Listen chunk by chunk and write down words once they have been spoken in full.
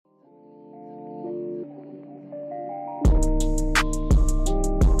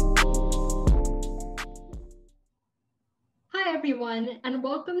everyone, and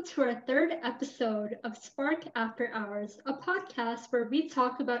welcome to our third episode of Spark After Hours, a podcast where we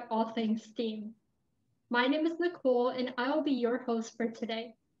talk about all things STEAM. My name is Nicole, and I'll be your host for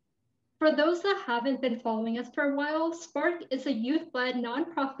today. For those that haven't been following us for a while, Spark is a youth led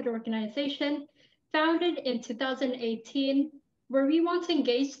nonprofit organization founded in 2018 where we want to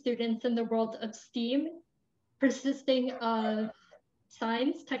engage students in the world of STEAM, consisting of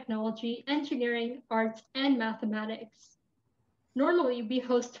science, technology, engineering, arts, and mathematics. Normally, we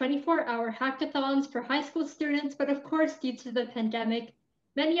host 24-hour hackathons for high school students, but of course, due to the pandemic,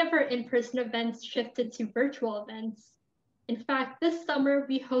 many of our in-person events shifted to virtual events. In fact, this summer,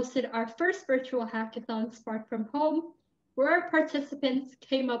 we hosted our first virtual hackathon, Spark from Home, where our participants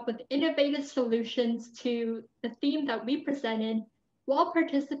came up with innovative solutions to the theme that we presented while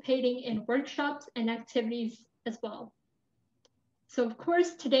participating in workshops and activities as well. So, of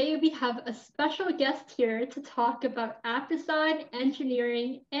course, today we have a special guest here to talk about app design,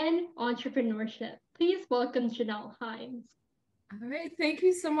 engineering, and entrepreneurship. Please welcome Janelle Himes. All right, thank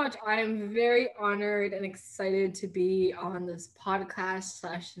you so much. I'm very honored and excited to be on this podcast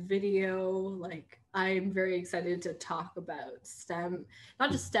slash video. I'm very excited to talk about STEM,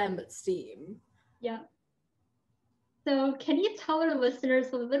 not just STEM, but STEAM. Yeah. So, can you tell our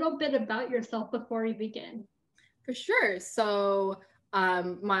listeners a little bit about yourself before we begin? For sure.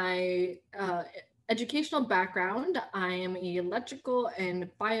 My educational background, I am an electrical and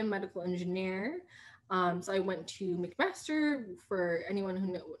biomedical engineer. So I went to McMaster. For anyone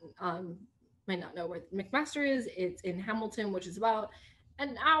who might not know where McMaster is, it's in Hamilton, which is about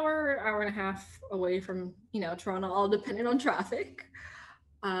an hour and a half away from Toronto, all depending on traffic.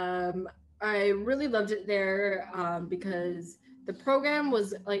 I really loved it there because the program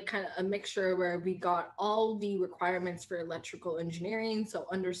was like kind of a mixture where we got all the requirements for electrical engineering, so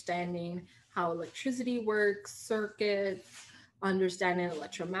understanding how electricity works, circuits, understanding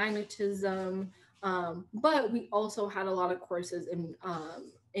electromagnetism, but we also had a lot of courses in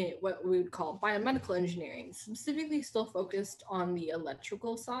what we would call biomedical engineering, specifically still focused on the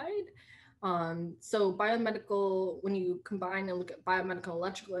electrical side. So biomedical, when you combine and look at biomedical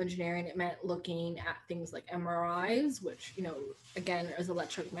electrical engineering, it meant looking at things like MRIs, which, again, is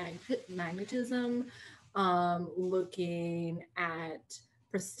electromagnetism, looking at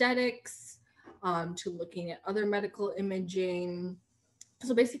prosthetics, to looking at other medical imaging.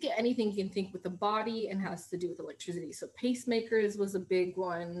 So basically anything you can think with the body and has to do with electricity. So pacemakers was a big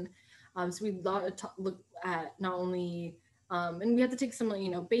one. So we look at not only and we had to take some,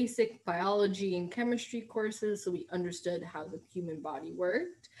 basic biology and chemistry courses so we understood how the human body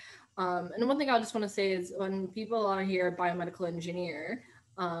worked. And one thing I just want to say is when people are here biomedical engineer,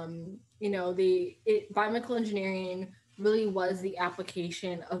 biomedical engineering really was the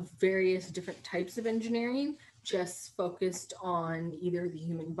application of various different types of engineering, just focused on either the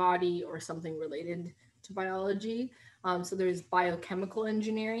human body or something related to biology. So there's biochemical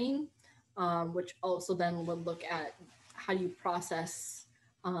engineering, which also then would look at how you process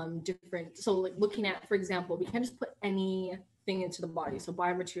different, so like looking at, for example, we can't just put anything into the body. So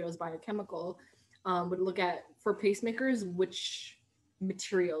biomaterials, biochemical, would look at, for pacemakers, which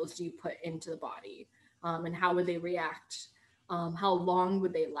materials do you put into the body, and how would they react, how long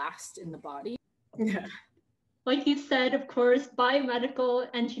would they last in the body. Yeah. Like you said, of course, biomedical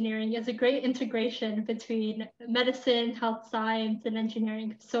engineering is a great integration between medicine, health science, and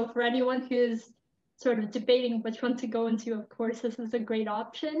engineering. So, for anyone who's sort of debating which one to go into, of course, this is a great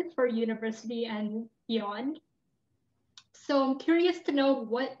option for university and beyond. So, I'm curious to know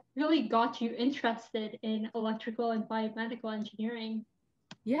what really got you interested in electrical and biomedical engineering.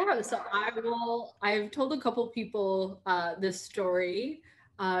 Yeah, so I've told a couple people this story.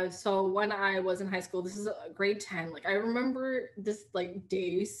 So when I was in high school, this is grade 10. Like I remember this like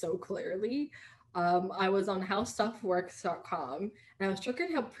day so clearly. I was on howstuffworks.com and I was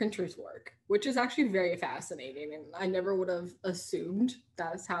checking how printers work, which is actually very fascinating. And I never would have assumed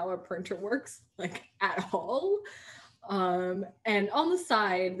that's how a printer works, like at all. And on the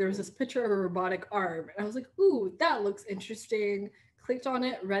side, there was this picture of a robotic arm. And I was like, ooh, that looks interesting. Clicked on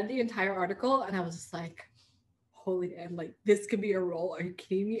it, read the entire article, and I was just like, holy damn, like this could be a role. Are you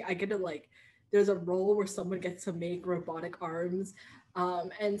kidding me? I get to like, there's a role where someone gets to make robotic arms.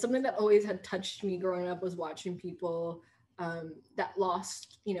 And something that always had touched me growing up was watching people that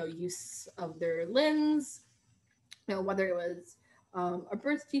lost, use of their limbs, whether it was a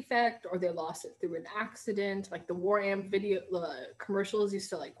birth defect or they lost it through an accident. Like the War Amp video commercials used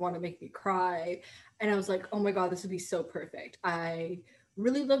to like want to make me cry. And I was like, oh my God, this would be so perfect. I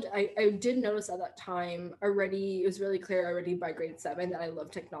really loved, I did notice at that time already, it was really clear already by grade 7 that I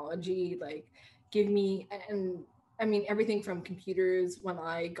love technology. Like give me, and I mean, everything from computers. When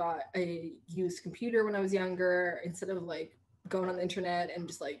I got a used computer when I was younger, instead of like going on the internet and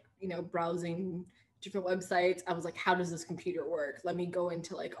just like, browsing different websites, I was like, how does this computer work? Let me go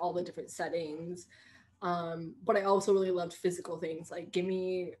into like all the different settings. But I also really loved physical things, like give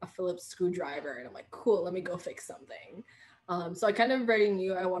me a Phillips screwdriver, and I'm like, cool, let me go fix something. So I kind of already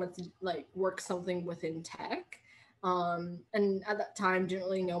knew I wanted to like work something within tech. And at that time, didn't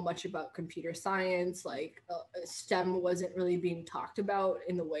really know much about computer science. Like STEM wasn't really being talked about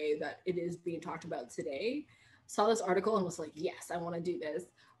in the way that it is being talked about today. Saw this article and was like, yes, I want to do this.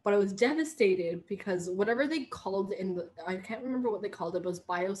 But I was devastated because whatever they called I can't remember what they called it, but it was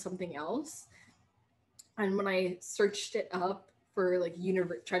bio something else. And when I searched it up for like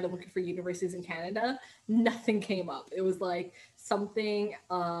tried to look for universities in Canada, nothing came up. It was like something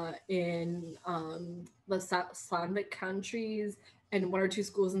in the Slavic countries and one or two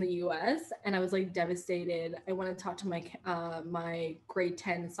schools in the U.S. And I was like devastated. I went and talked to my grade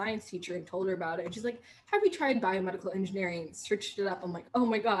 10 science teacher and told her about it. And she's like, "Have you tried biomedical engineering?" Searched it up. I'm like, "Oh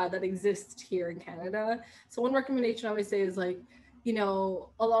my god, that exists here in Canada." So one recommendation I always say is like,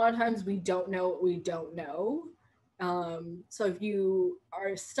 a lot of times we don't know what we don't know. So if you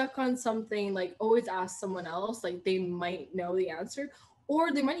are stuck on something, like always ask someone else, like they might know the answer,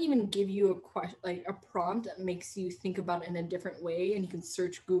 or they might even give you a question, like a prompt that makes you think about it in a different way, and you can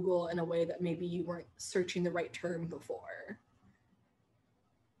search Google in a way that maybe you weren't searching the right term before.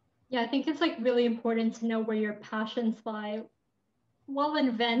 Yeah, I think it's like really important to know where your passions lie well in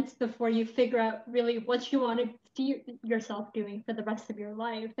advance before you figure out really what you want to see yourself doing for the rest of your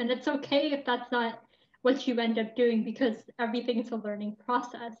life. And it's okay if that's not what you end up doing because everything's a learning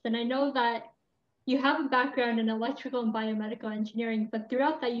process. And I know that you have a background in electrical and biomedical engineering, but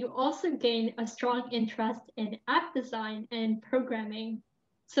throughout that, you also gain a strong interest in app design and programming.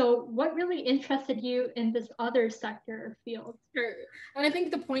 So, what really interested you in this other sector or field? Sure. And I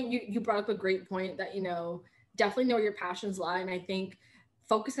think the point you brought up a great point that, definitely know where your passions lie. And I think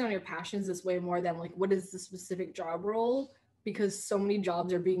focusing on your passions is way more than like, what is the specific job role? Because so many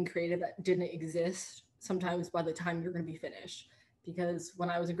jobs are being created that didn't exist sometimes by the time you're going to be finished. Because when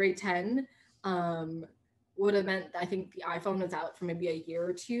I was in grade 10, would have meant I think the iPhone was out for maybe a year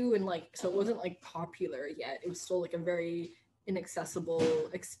or two. And like, so it wasn't like popular yet. It was still like a very inaccessible,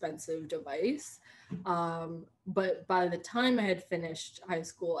 expensive device. But by the time I had finished high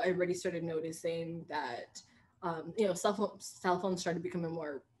school, I already started noticing that, cell phones started becoming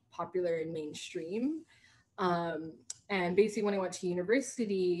more popular and mainstream. And basically, when I went to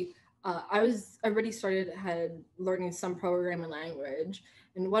university, had learning some programming language.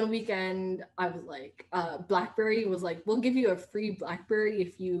 And one weekend, I was like, BlackBerry was like, "We'll give you a free BlackBerry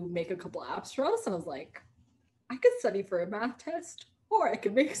if you make a couple apps for us." And I was like, I could study for a math test, or I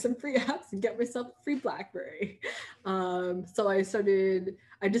could make some free apps and get myself a free BlackBerry. So I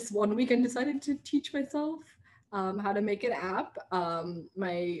just one weekend decided to teach myself how to make an app.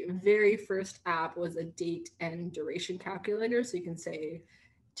 My very first app was a date and duration calculator. So you can say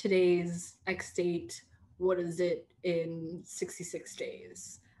today's X date, what is it in 66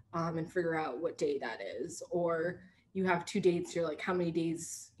 days, and figure out what day that is. Or you have two dates, you're like, how many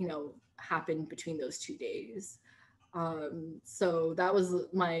days, happened between those 2 days. So that was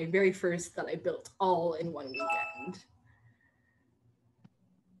my very first that I built all in one weekend.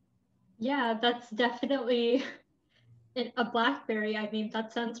 Yeah, that's definitely a BlackBerry. I mean,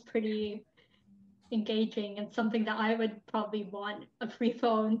 that sounds pretty engaging and something that I would probably want a free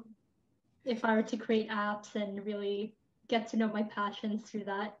phone if I were to create apps and really get to know my passions through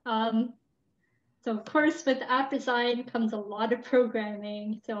that. So of course, with app design comes a lot of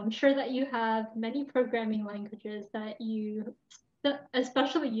programming. So I'm sure that you have many programming languages that you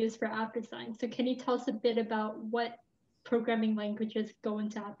especially use for app design. So can you tell us a bit about what programming languages go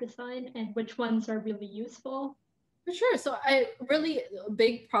into app design and which ones are really useful? For sure. So I really a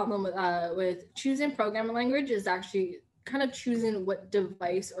big problem with choosing programming language is actually kind of choosing what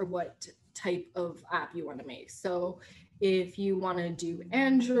device or what type of app you want to make. So if you want to do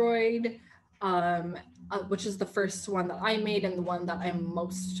Android, which is the first one that I made and the one that I'm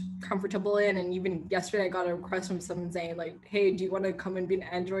most comfortable in. And even yesterday, I got a request from someone saying like, "Hey, do you want to come and be an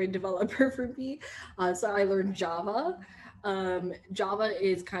Android developer for me?" So I learned Java. Java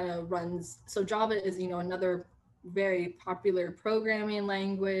is kind of runs. So Java is another very popular programming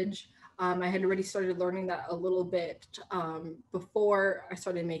language. I had already started learning that a little bit before I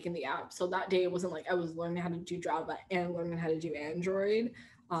started making the app. So that day it wasn't like I was learning how to do Java and learning how to do Android.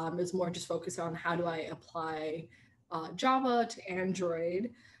 It was more just focused on how do I apply Java to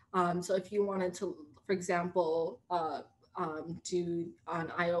Android. So if you wanted to, for example, do on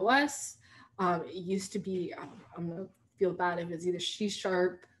iOS, It used to be, I'm gonna feel bad if it's either C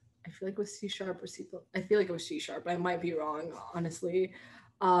Sharp. I feel like it was C Sharp or C. I feel like it was C Sharp. I might be wrong, honestly.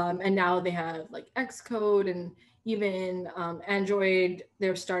 And now they have like Xcode and even Android.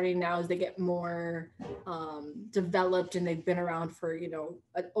 They're starting now as they get more developed, and they've been around for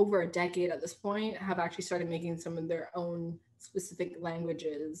over a decade at this point. Have actually started making some of their own specific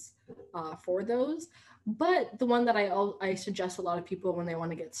languages for those. But the one that I suggest a lot of people when they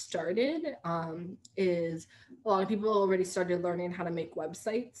want to get started is a lot of people already started learning how to make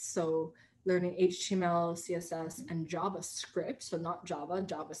websites. So learning HTML, CSS, and JavaScript. So not Java,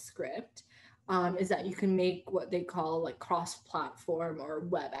 JavaScript. Is that you can make what they call like cross-platform or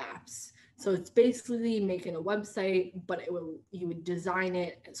web apps. So it's basically making a website, but you would design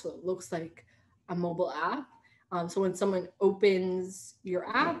it so it looks like a mobile app. So when someone opens your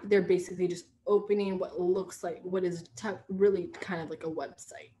app, they're basically just opening what looks like what is really kind of like a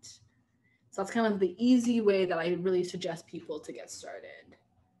website. So that's kind of the easy way that I really suggest people to get started.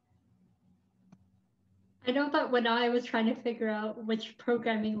 I know that when I was trying to figure out which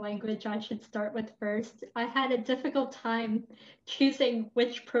programming language I should start with first, I had a difficult time choosing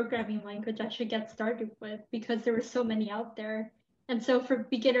which programming language I should get started with because there were so many out there. And so for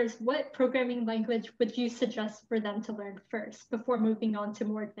beginners, what programming language would you suggest for them to learn first before moving on to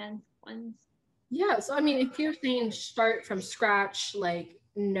more advanced ones? Yeah, so I mean, if you're saying start from scratch, like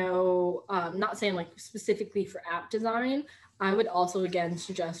no, not saying like specifically for app design, I would also again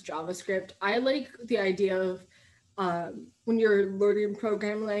suggest JavaScript. I like the idea of when you're learning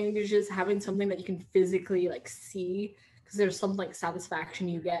programming languages, having something that you can physically like see, because there's some like satisfaction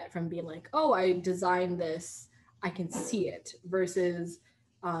you get from being like, oh, I designed this, I can see it, versus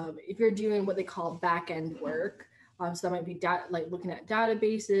if you're doing what they call back end work. So that might be like looking at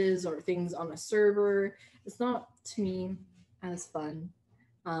databases or things on a server. It's not, to me, as fun.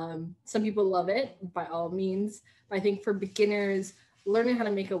 Some people love it, by all means. But I think for beginners, learning how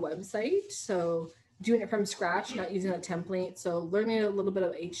to make a website, so doing it from scratch, not using a template. So learning a little bit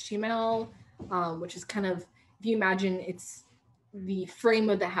of HTML, which is kind of, if you imagine, it's the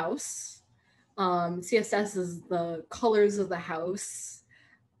frame of the house. CSS is the colors of the house.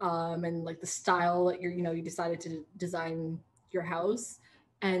 And like the style that you decided to design your house,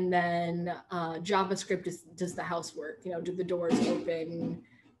 and then JavaScript does the housework. Do the doors open?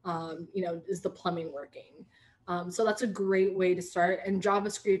 Is the plumbing working? So that's a great way to start. And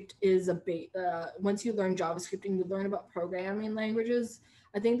JavaScript is once you learn JavaScript and you learn about programming languages,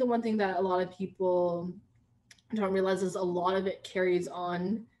 I think the one thing that a lot of people don't realize is a lot of it carries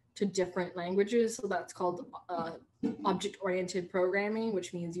on to different languages. So that's called object-oriented programming,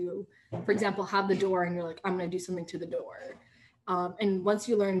 which means you, for example, have the door and you're like, I'm going to do something to the door. And once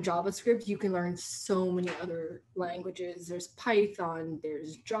you learn JavaScript, you can learn so many other languages. There's Python,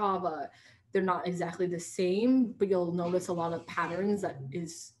 there's Java. They're not exactly the same, but you'll notice a lot of patterns that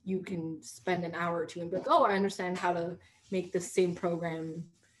is you can spend an hour or two and be like, oh, I understand how to make the same program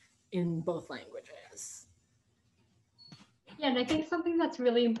in both languages. Yeah, and I think something that's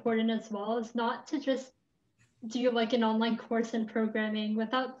really important as well is not to just do like an online course in programming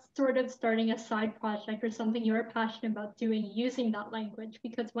without sort of starting a side project or something you're passionate about doing using that language.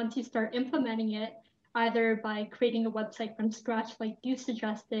 Because once you start implementing it, either by creating a website from scratch, like you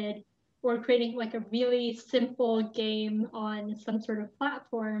suggested, or creating like a really simple game on some sort of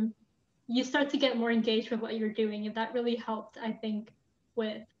platform, you start to get more engaged with what you're doing. And that really helped, I think,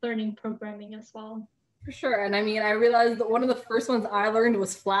 with learning programming as well. For sure. And I mean, I realized that one of the first ones I learned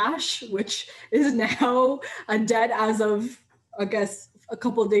was Flash, which is now dead as of, I guess, a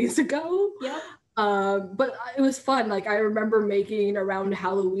couple of days ago. Yeah. But it was fun. Like, I remember making around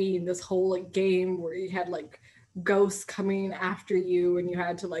Halloween this whole like game where you had like ghosts coming after you and you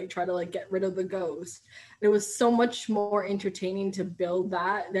had to like try to like get rid of the ghost. It was so much more entertaining to build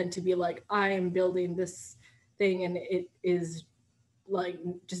that than to be like, I am building this thing and it is like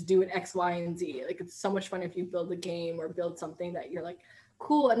just doing X, Y, and Z. Like, it's so much fun if you build a game or build something that you're like,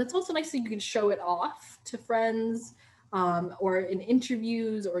 cool. And it's also nice that you can show it off to friends, or in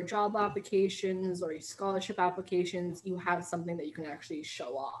interviews or job applications or scholarship applications. You have something that you can actually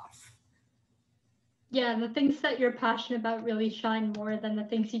show off. Yeah, the things that you're passionate about really shine more than the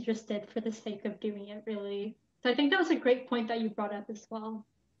things you just did for the sake of doing it, really. So I think that was a great point that you brought up as well.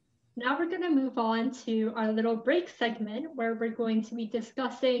 Now we're going to move on to our little break segment where we're going to be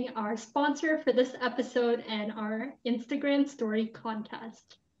discussing our sponsor for this episode and our Instagram story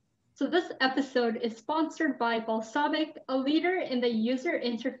contest. So this episode is sponsored by Balsamiq, a leader in the user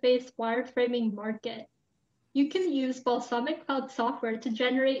interface wireframing market. You can use Balsamiq Cloud software to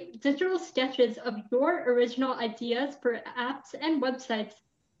generate digital sketches of your original ideas for apps and websites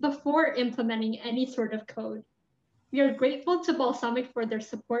before implementing any sort of code. We are grateful to Balsamiq for their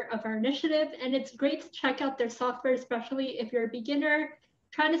support of our initiative, and it's great to check out their software, especially if you're a beginner,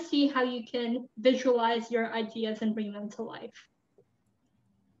 trying to see how you can visualize your ideas and bring them to life.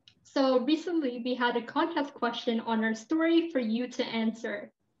 So recently we had a contest question on our story for you to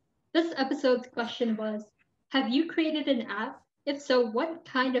answer. This episode's question was, have you created an app? If so, what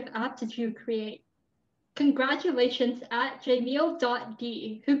kind of app did you create? Congratulations at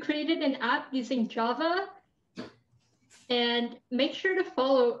jamil.d, who created an app using Java. And make sure to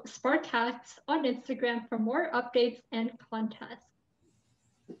follow Spark Hacks on Instagram for more updates and contests.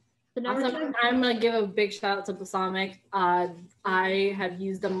 So awesome. I'm going to give a big shout out to Balsamiq. I have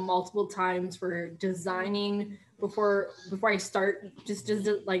used them multiple times for designing before I start just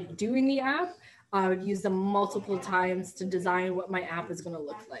like doing the app. I would use them multiple times to design what my app is going to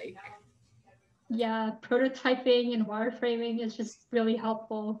look like. Yeah, prototyping and wireframing is just really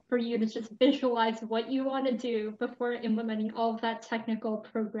helpful for you to just visualize what you want to do before implementing all of that technical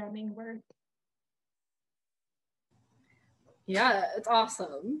programming work. Yeah, it's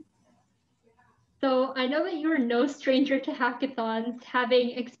awesome. So I know that you're no stranger to hackathons,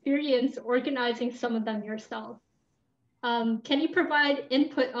 having experience organizing some of them yourself. Can you provide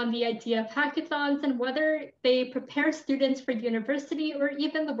input on the idea of hackathons and whether they prepare students for university or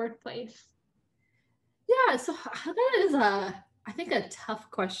even the workplace? Yeah, so that is I think a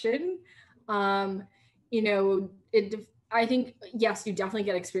tough question. You know, I think, yes, you definitely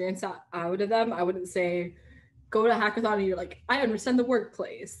get experience out of them. I wouldn't say go to a hackathon and you're like, I understand the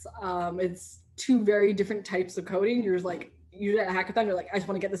workplace. It's two very different types of coding. You're just like, you're at a hackathon, you're like, I just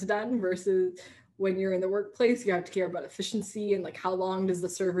want to get this done, versus when you're in the workplace, you have to care about efficiency and like how long does the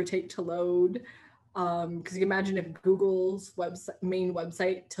server take to load. Because you imagine if Google's main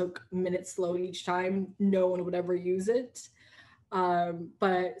website took minutes to load each time, no one would ever use it.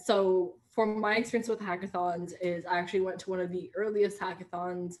 But so for my experience with hackathons is I actually went to one of the earliest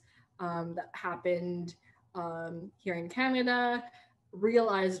hackathons that happened here in Canada,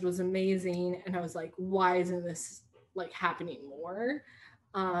 realized was amazing. And I was like, why isn't this like happening more?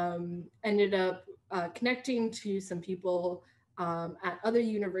 Ended up connecting to some people at other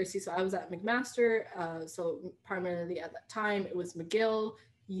universities. So I was at McMaster. So primarily at that time, it was McGill,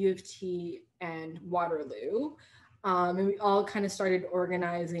 U of T, and Waterloo. And we all kind of started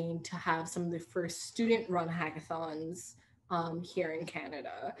organizing to have some of the first student-run hackathons here in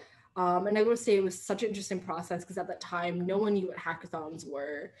Canada. And I would say it was such an interesting process because at that time, no one knew what hackathons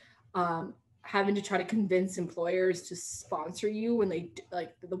were. Having to try to convince employers to sponsor you when they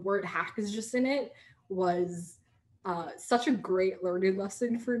like the word hack is just in it was such a great learning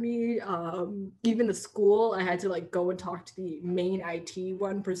lesson for me. Even the school, I had to like go and talk to the main IT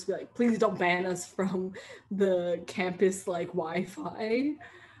one person, be like, please don't ban us from the campus like Wi-Fi.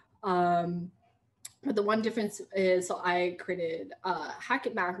 But the one difference is, so I created Hack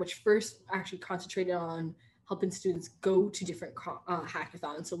It Mac, which first actually concentrated on helping students go to different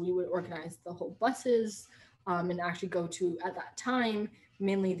hackathons. So we would organize the whole buses and actually go to, at that time,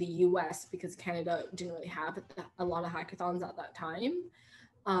 mainly the US, because Canada didn't really have a lot of hackathons at that time.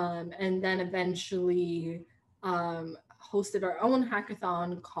 And then eventually hosted our own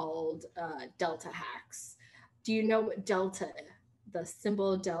hackathon called Delta Hacks. Do you know what Delta, the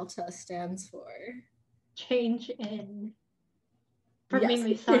symbol Delta, stands for? Change in, for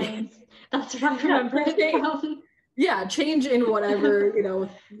mainly science. That's what I remember it from. Yeah, change in whatever,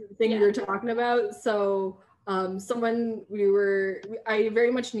 thing you're talking about. So I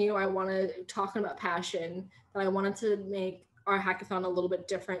very much knew I wanted, talking about passion, that I wanted to make our hackathon a little bit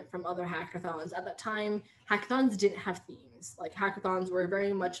different from other hackathons. At that time, hackathons didn't have themes. Like hackathons were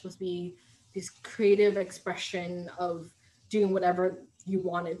very much supposed to be this creative expression of doing whatever you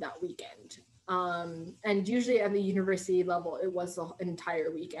wanted that weekend. And usually at the university level, it was an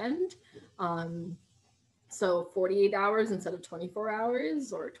entire weekend. So 48 hours instead of 24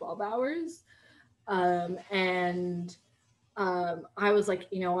 hours or 12 hours. I was like,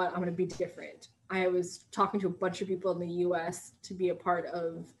 you know what, I'm going to be different. I was talking to a bunch of people in the US to be a part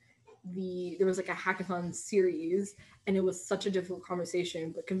of there was like a hackathon series, and it was such a difficult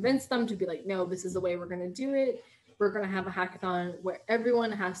conversation, but convinced them to be like, no, this is the way we're going to do it. We're going to have a hackathon where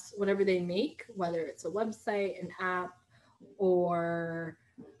everyone has whatever they make, whether it's a website, an app, or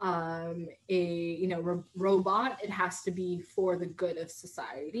robot. It has to be for the good of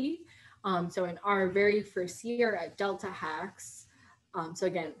society. So in our very first year at Delta Hacks, so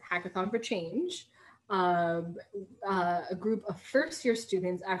again, Hackathon for Change, a group of first year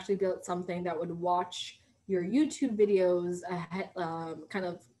students actually built something that would watch your YouTube videos, kind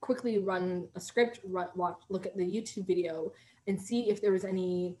of quickly run a script, look at the YouTube video, and see if there was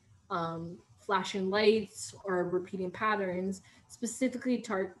any flashing lights or repeating patterns, specifically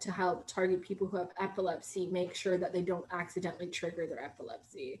to help target people who have epilepsy, make sure that they don't accidentally trigger their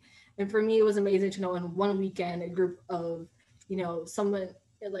epilepsy. And for me, it was amazing to know in one weekend, a group of, someone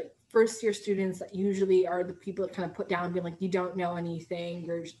like first year students that usually are the people that kind of put down, being like, you don't know anything,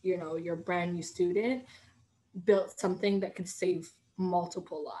 you're a brand new student, built something that could save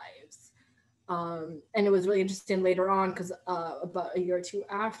multiple lives. And it was really interesting later on because about a year or two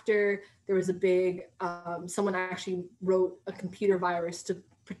after, there was a big, someone actually wrote a computer virus to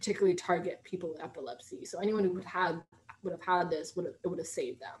particularly target people with epilepsy. So anyone who would have had this would have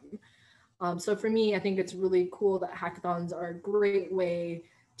saved them. So for me, I think it's really cool that hackathons are a great way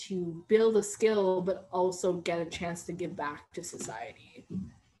to build a skill, but also get a chance to give back to society.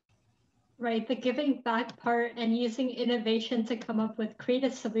 Right, the giving back part and using innovation to come up with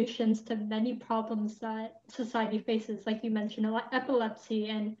creative solutions to many problems that society faces, like you mentioned, a lot epilepsy,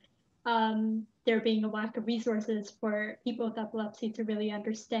 and there being a lack of resources for people with epilepsy to really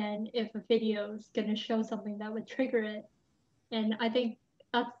understand if a video is going to show something that would trigger it. And I think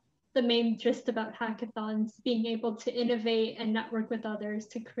that's the main gist about hackathons, being able to innovate and network with others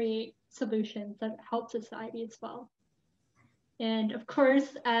to create solutions that help society as well. And of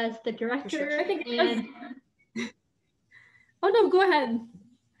course, as the director, sure. I think oh no, go ahead.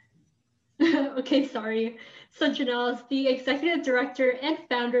 Okay, sorry. So Janelle, as the executive director and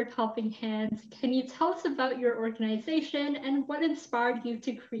founder of Helping Hands, can you tell us about your organization and what inspired you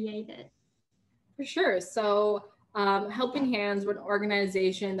to create it? For sure. So Helping Hands, we're an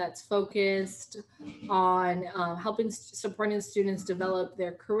organization that's focused on supporting students develop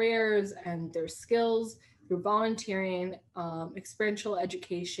their careers and their skills through volunteering, experiential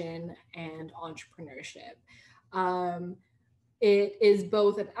education, and entrepreneurship. It is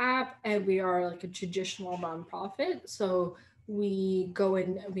both an app and we are like a traditional nonprofit. So we go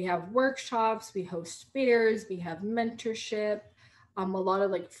in, we have workshops, we host fairs, we have mentorship, a lot of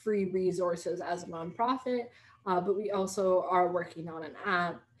like free resources as a nonprofit, but we also are working on an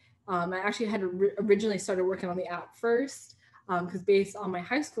app. I actually had originally started working on the app first because based on my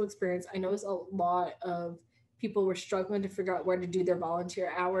high school experience, I noticed a lot of people were struggling to figure out where to do their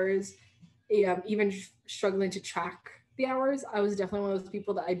volunteer hours, even struggling to track the hours. I was definitely one of those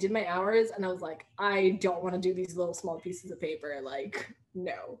people that I did my hours and I was like, I don't want to do these little small pieces of paper. Like,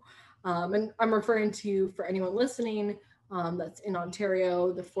 no. And I'm referring to, for anyone listening, that's in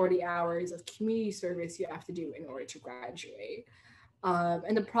Ontario, the 40 hours of community service you have to do in order to graduate.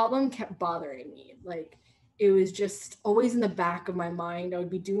 And the problem kept bothering me. Like, it was just always in the back of my mind. I would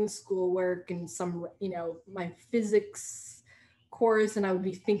be doing schoolwork and my physics course, and I would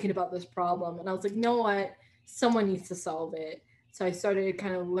be thinking about this problem. And I was like, you know what? Someone needs to solve it. So I started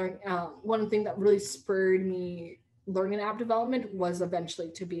kind of learning. One thing that really spurred me learning app development was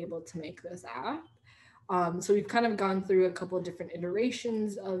eventually to be able to make this app. So we've kind of gone through a couple of different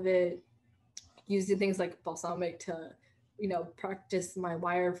iterations of it, using things like Balsamiq to, practice my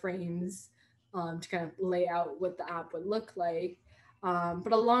wireframes, to kind of lay out what the app would look like.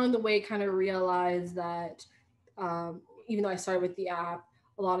 But along the way, kind of realized that even though I started with the app,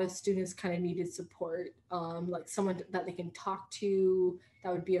 a lot of students kind of needed support, like someone that they can talk to,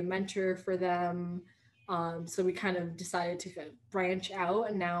 that would be a mentor for them. So we kind of decided to kind of branch out,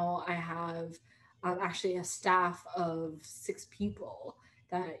 and now I have actually a staff of 6 people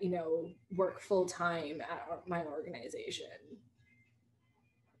that work full time at my organization.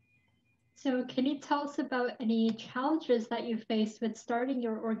 So can you tell us about any challenges that you faced with starting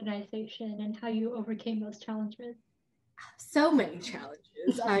your organization and how you overcame those challenges? So many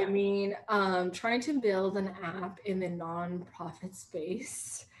challenges. I mean, trying to build an app in the nonprofit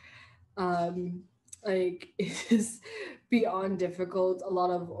space, like is beyond difficult. A lot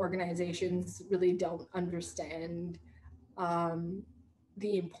of organizations really don't understand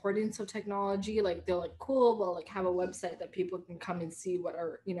the importance of technology. Like, they're like, cool, we'll like have a website that people can come and see what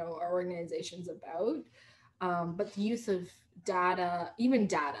our organization's about. But the use of data, even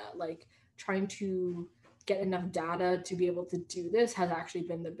data, like trying to get enough data to be able to do this has actually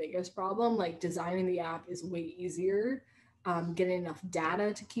been the biggest problem. Like, designing the app is way easier. Getting enough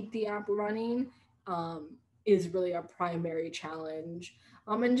data to keep the app running is really a primary challenge.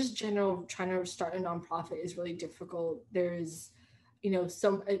 And just general, trying to start a nonprofit is really difficult. There's,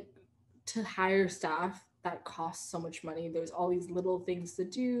 some to hire staff that costs so much money. There's all these little things to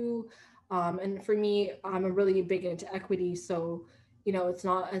do. And for me, I'm really big into equity. So, it's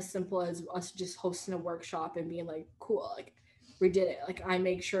not as simple as us just hosting a workshop and being like, cool, like we did it. Like I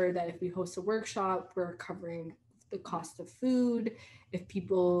make sure that if we host a workshop, we're covering the cost of food. If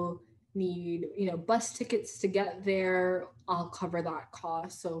people need, bus tickets to get there, I'll cover that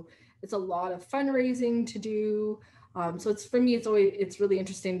cost. So it's a lot of fundraising to do. So it's for me, it's really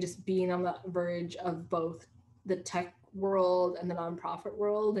interesting just being on the verge of both the tech world and the nonprofit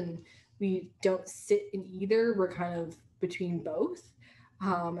world, and we don't sit in either. We're kind of between both.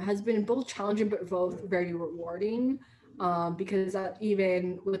 It has been both challenging but both very rewarding, because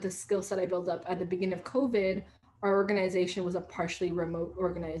even with the skill set I built up at the beginning of COVID, our organization was a partially remote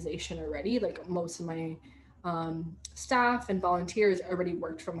organization already. Like most of my staff and volunteers already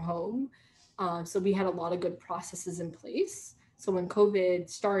worked from home. So we had a lot of good processes in place. So when COVID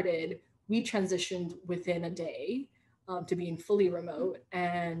started, we transitioned within a day to being fully remote.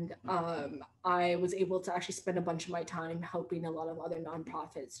 And I was able to actually spend a bunch of my time helping a lot of other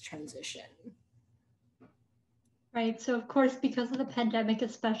nonprofits transition. Right. So, of course, because of the pandemic,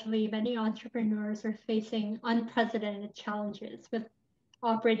 especially, many entrepreneurs are facing unprecedented challenges with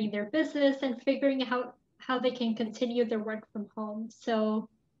operating their business and figuring out how they can continue their work from home. So,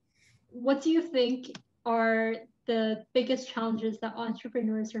 what do you think are the biggest challenges that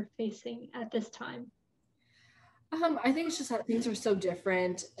entrepreneurs are facing at this time? I think it's just that things are so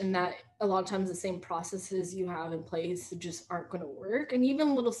different, and that a lot of times the same processes you have in place just aren't going to work. And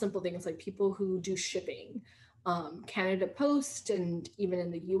even little simple things like people who do shipping, Canada Post, and even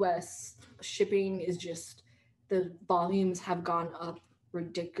in the US, shipping is just, the volumes have gone up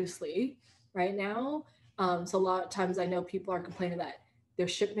ridiculously right now. So a lot of times I know people are complaining that their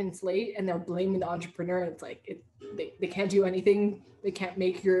shipment's late and they're blaming the entrepreneur. And it's like they can't do anything. They can't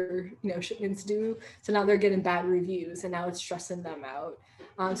make your shipments due. So now they're getting bad reviews, and now it's stressing them out.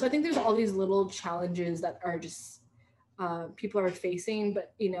 So I think there's all these little challenges that are just people are facing.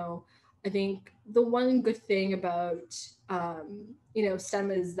 But I think the one good thing about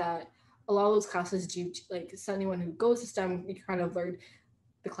STEM is that a lot of those classes do, like, so anyone who goes to STEM, you kind of learn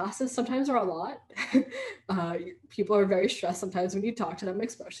the classes sometimes are a lot. People are very stressed sometimes when you talk to them,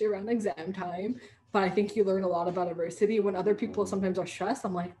 especially around exam time. But I think you learn a lot about adversity. When other people sometimes are stressed,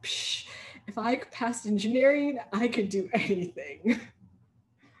 I'm like, psh, if I passed engineering, I could do anything.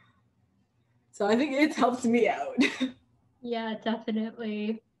 So I think it's helped me out. Yeah,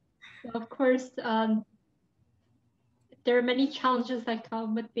 definitely. Of course, there are many challenges that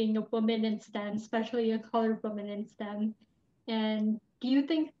come with being a woman in STEM, especially a colored woman in STEM. And do you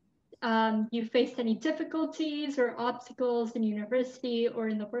think you faced any difficulties or obstacles in university or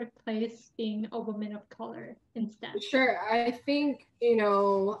in the workplace being a woman of color in STEM? Sure. I think,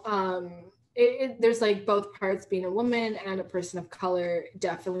 there's like both parts. Being a woman and a person of color,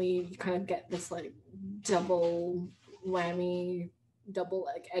 definitely you kind of get this like double whammy, double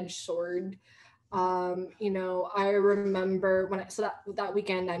like edged sword. I remember so that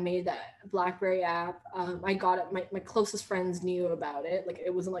weekend I made that BlackBerry app. I got it. My closest friends knew about it. Like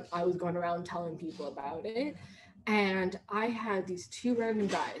it wasn't like I was going around telling people about it. And I had these two random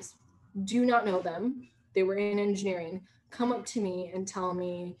guys, do not know them. They were in engineering, come up to me and tell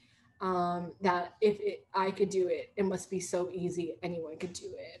me that if I could do it, it must be so easy. Anyone could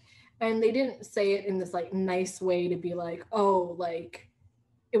do it. And they didn't say it in this like nice way to be like, oh, like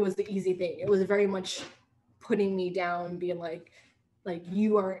it was the easy thing. It was very much putting me down, being like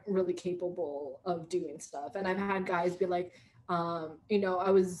you aren't really capable of doing stuff. And I've had guys be like,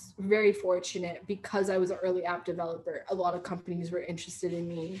 I was very fortunate because I was an early app developer. A lot of companies were interested in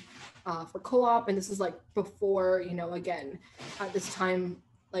me for co-op, and this is like before, again, at this time,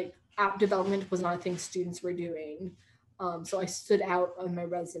 like app development was not a thing students were doing. So I stood out on my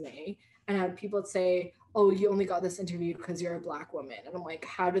resume, and I had people say, oh, you only got this interview because you're a Black woman. And I'm like,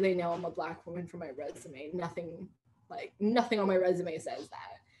 how do they know I'm a Black woman from my resume? Nothing on my resume says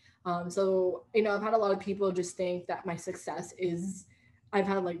that. So, I've had a lot of people just think that my success is, I've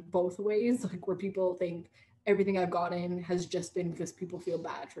had like both ways, like where people think everything I've gotten has just been because people feel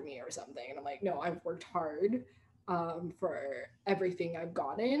bad for me or something. And I'm like, no, I've worked hard for everything I've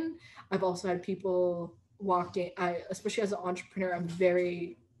gotten. I've also had people walk in, especially as an entrepreneur, I'm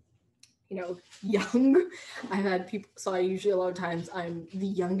very young. I've had people, so I usually a lot of times I'm the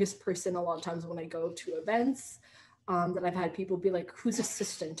youngest person a lot of times when I go to events, that I've had people be like, whose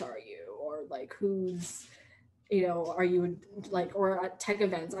assistant are you? Or like, who's, are you like, or at tech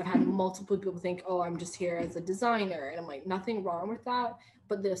events, I've had multiple people think, oh, I'm just here as a designer. And I'm like, nothing wrong with that.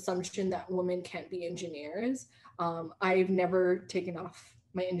 But the assumption that women can't be engineers, I've never taken off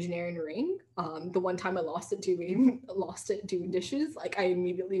my engineering ring. The one time I lost it doing dishes, like I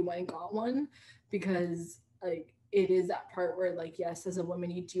immediately went and got one because like it is that part where, like, yes, as a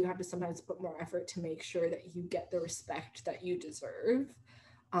woman, you do have to sometimes put more effort to make sure that you get the respect that you deserve.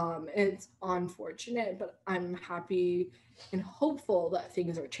 It's unfortunate, but I'm happy and hopeful that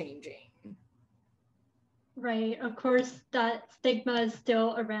things are changing. Right. Of course, that stigma is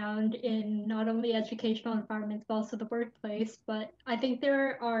still around in not only educational environments, but also the workplace. But I think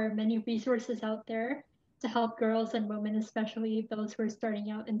there are many resources out there to help girls and women, especially those who are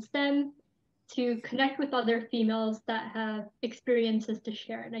starting out in STEM, to connect with other females that have experiences to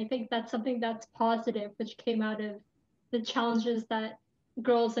share. And I think that's something that's positive, which came out of the challenges that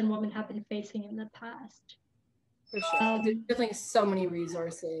girls and women have been facing in the past. For sure. There's definitely so many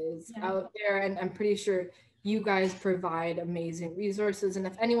resources out there, and I'm pretty sure you guys provide amazing resources. And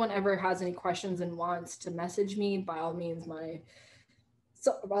if anyone ever has any questions and wants to message me, by all means, by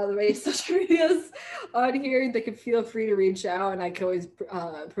the way, social medias on here, they can feel free to reach out, and I can always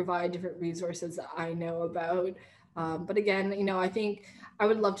provide different resources that I know about. But again, I think I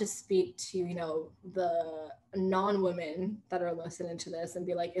would love to speak to, the non-women that are listening to this and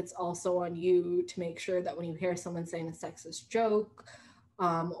be like, it's also on you to make sure that when you hear someone saying a sexist joke,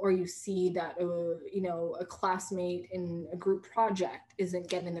 or you see that a classmate in a group project isn't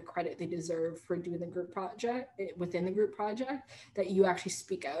getting the credit they deserve for doing the group project within the group project, that you actually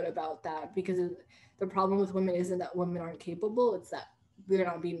speak out about that, because the problem with women isn't that women aren't capable, it's that we're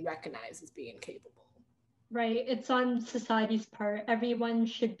not being recognized as being capable. Right. It's on society's part. Everyone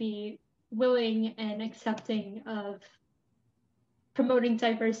should be willing and accepting of promoting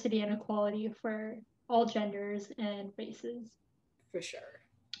diversity and equality for all genders and races. For sure.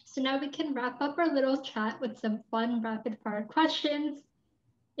 So now we can wrap up our little chat with some fun rapid fire questions.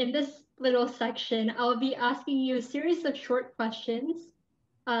 In this little section, I'll be asking you a series of short questions,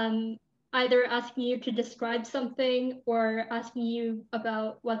 either asking you to describe something or asking you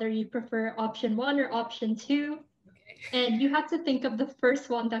about whether you prefer option 1 or option 2. Okay. And you have to think of the first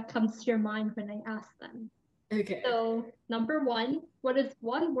one that comes to your mind when I ask them. Okay. So, number 1, what is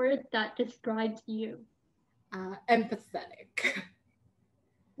one word that describes you? Empathetic.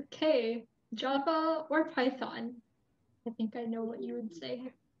 Okay. Java or Python? I think I know what you would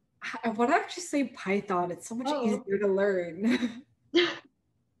say. I would actually say Python. It's so much easier to learn.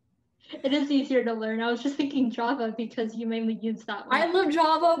 It is easier to learn. I was just thinking Java because you mainly use that one. I love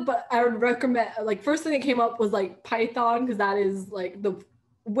Java, but I would recommend, like, first thing that came up was like Python, because that is like the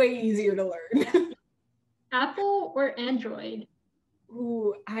way easier to learn. Apple or Android?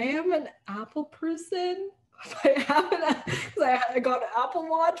 Ooh, I am an Apple person. I got an Apple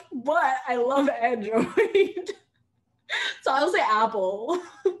Watch, but I love Android. So I'll say Apple.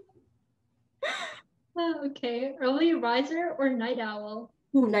 Okay. Early riser or night owl?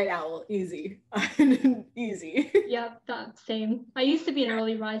 Ooh, night owl. Easy. Easy. Yep, that's same. I used to be an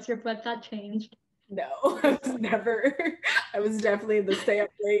early riser, but that changed. No, I was never. I was definitely the stay up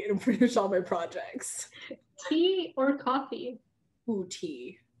late and finish all my projects. Tea or coffee? Ooh,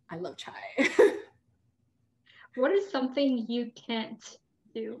 tea. I love chai. What is something you can't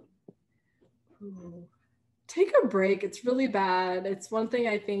do? Ooh. Take a break. It's really bad. It's one thing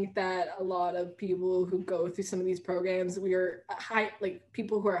I think that a lot of people who go through some of these programs, we are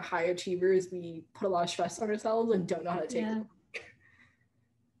people who are high achievers, we put a lot of stress on ourselves and don't know how to take a break.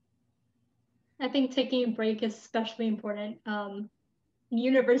 I think taking a break is especially important. In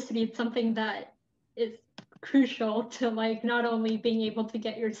university, it's something that is crucial to like not only being able to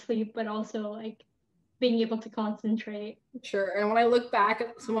get your sleep, but also like being able to concentrate. Sure. And when I look back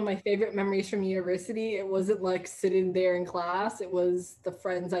at some of my favorite memories from university, it wasn't like sitting there in class. It was the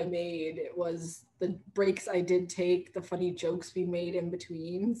friends I made. It was the breaks I did take, the funny jokes we made in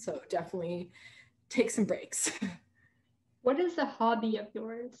between. So definitely take some breaks. What is a hobby of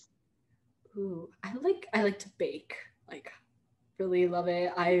yours? Ooh, I like to bake. Like, really love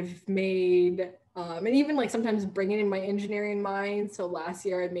it. I've made and even like sometimes bringing in my engineering mind. So last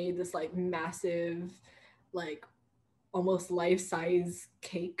year I made this like massive, like almost life-size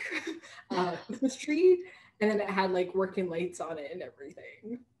cake Christmas tree, and then it had like working lights on it and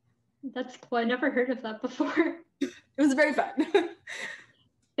everything. That's cool. I never heard of that before. It was very fun.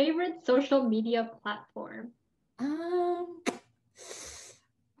 Favorite social media platform? I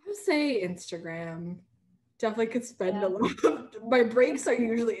would say Instagram. Definitely could spend a little. My breaks are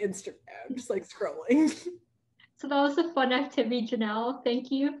usually Instagram, just like scrolling. So that was a fun activity, Janelle.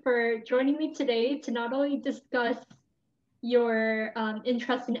 Thank you for joining me today to not only discuss your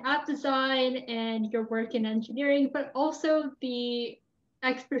interest in app design and your work in engineering, but also the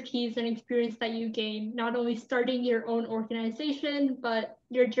expertise and experience that you gain, not only starting your own organization, but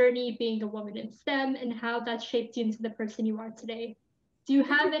your journey being a woman in STEM and how that shaped you into the person you are today. Do you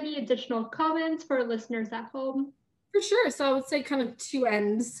have any additional comments for listeners at home? For sure. So I would say kind of two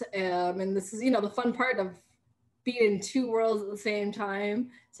ends. And this is, the fun part of being in two worlds at the same time.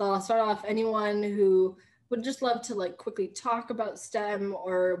 So I'll start off anyone who would just love to like quickly talk about STEM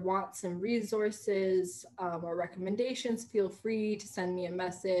or want some resources or recommendations, feel free to send me a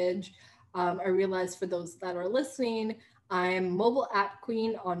message. I realize for those that are listening, I'm Mobile App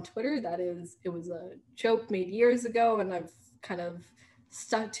Queen on Twitter. It was a joke made years ago, and I've kind of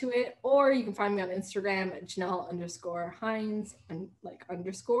stuck to it. Or you can find me on Instagram at Janelle_Hines and like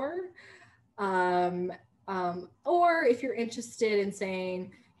underscore. Or if you're interested in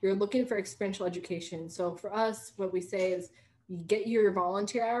saying you're looking for experiential education. So for us, what we say is you get your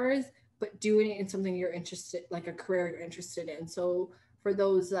volunteer hours, but doing it in something you're interested, like a career you're interested in. So for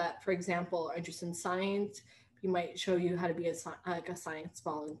those that, for example, are interested in science, we might show you how to be a science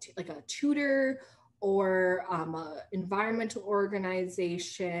volunteer, like a tutor or a environmental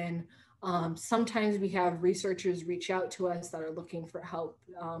organization. Sometimes we have researchers reach out to us that are looking for help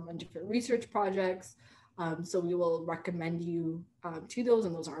on different research projects. So we will recommend you to those,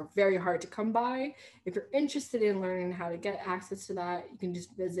 and those are very hard to come by. If you're interested in learning how to get access to that, you can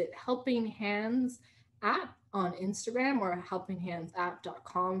just visit Helping Hands app on Instagram or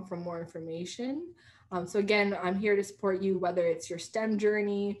helpinghandsapp.com for more information. So again, I'm here to support you, whether it's your STEM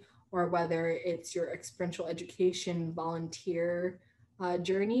journey or whether it's your experiential education volunteer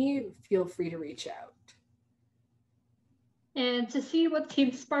journey. Feel free to reach out. And to see what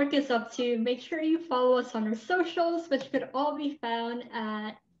Team Spark is up to, make sure you follow us on our socials, which could all be found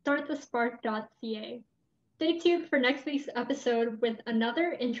at startthespark.ca. Stay tuned for next week's episode with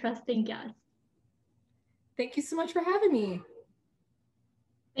another interesting guest. Thank you so much for having me.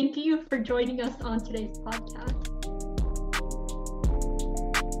 Thank you for joining us on today's podcast.